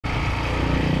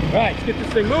All right, let's get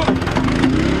this thing moving.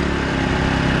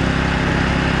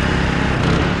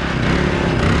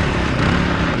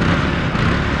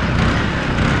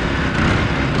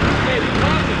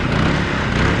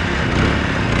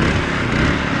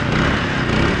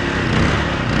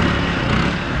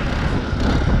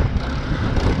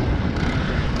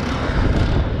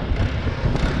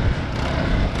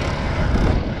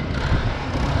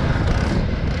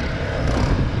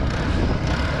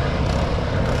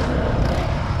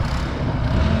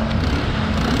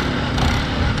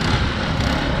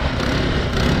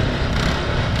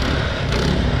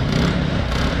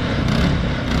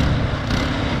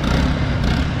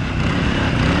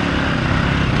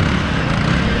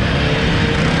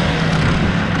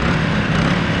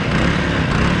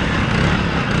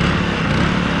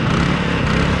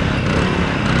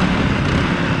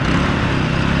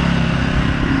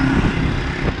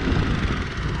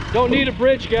 Don't need a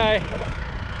bridge guy.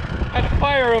 Had to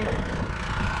fire him.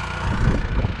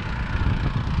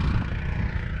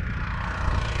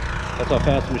 That's how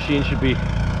fast the machine should be.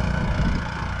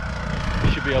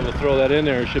 You should be able to throw that in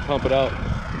there. It should pump it out.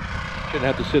 Shouldn't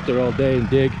have to sit there all day and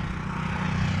dig.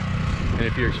 And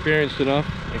if you're experienced enough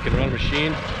and can run a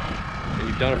machine, and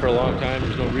you've done it for a long time,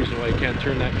 there's no reason why you can't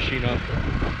turn that machine up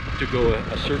to go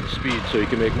a certain speed so you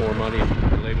can make more money,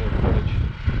 lay more footage,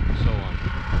 and so on.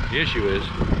 The issue is,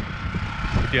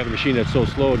 if you have a machine that's so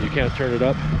slow and you can't turn it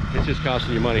up, it's just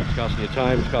costing you money. It's costing you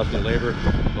time, it's costing you labor,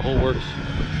 the whole works.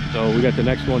 So we got the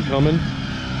next one coming.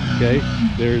 Okay,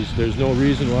 there's no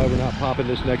reason why we're not popping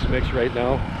this next mix right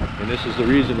now, and this is the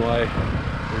reason why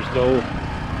there's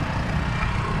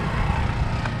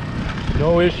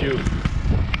no issue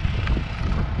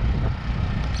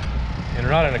in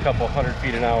running a couple 100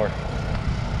 feet an hour.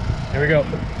 Here we go.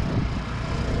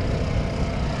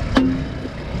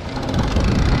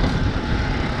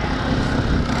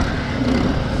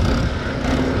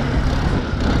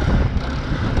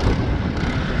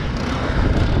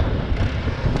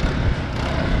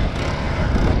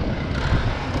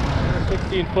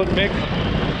 Foot mix. You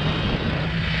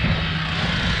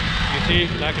can see,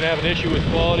 not going to have an issue with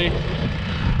quality.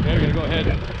 Okay, we're going to go ahead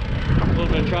and a little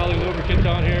bit of trolley lubricant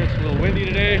on here. It's a little windy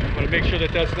today. I'm going to make sure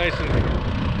that that's nice and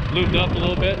lubed up a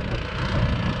little bit.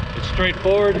 It's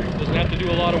straightforward. Doesn't have to do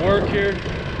a lot of work here.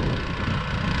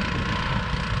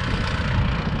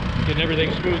 Getting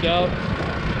everything smoothed out.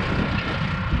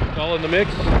 It's all in the mix.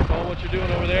 It's all what you're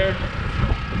doing over there.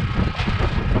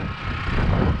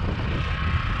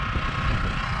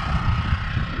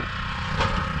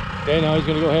 Okay, now he's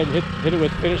going to go ahead and hit it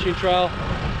with finishing trowel.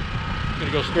 It's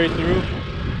going to go straight through.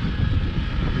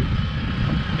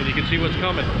 And you can see what's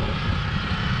coming.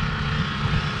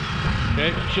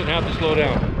 Okay, shouldn't have to slow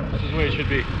down. This is the way it should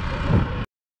be.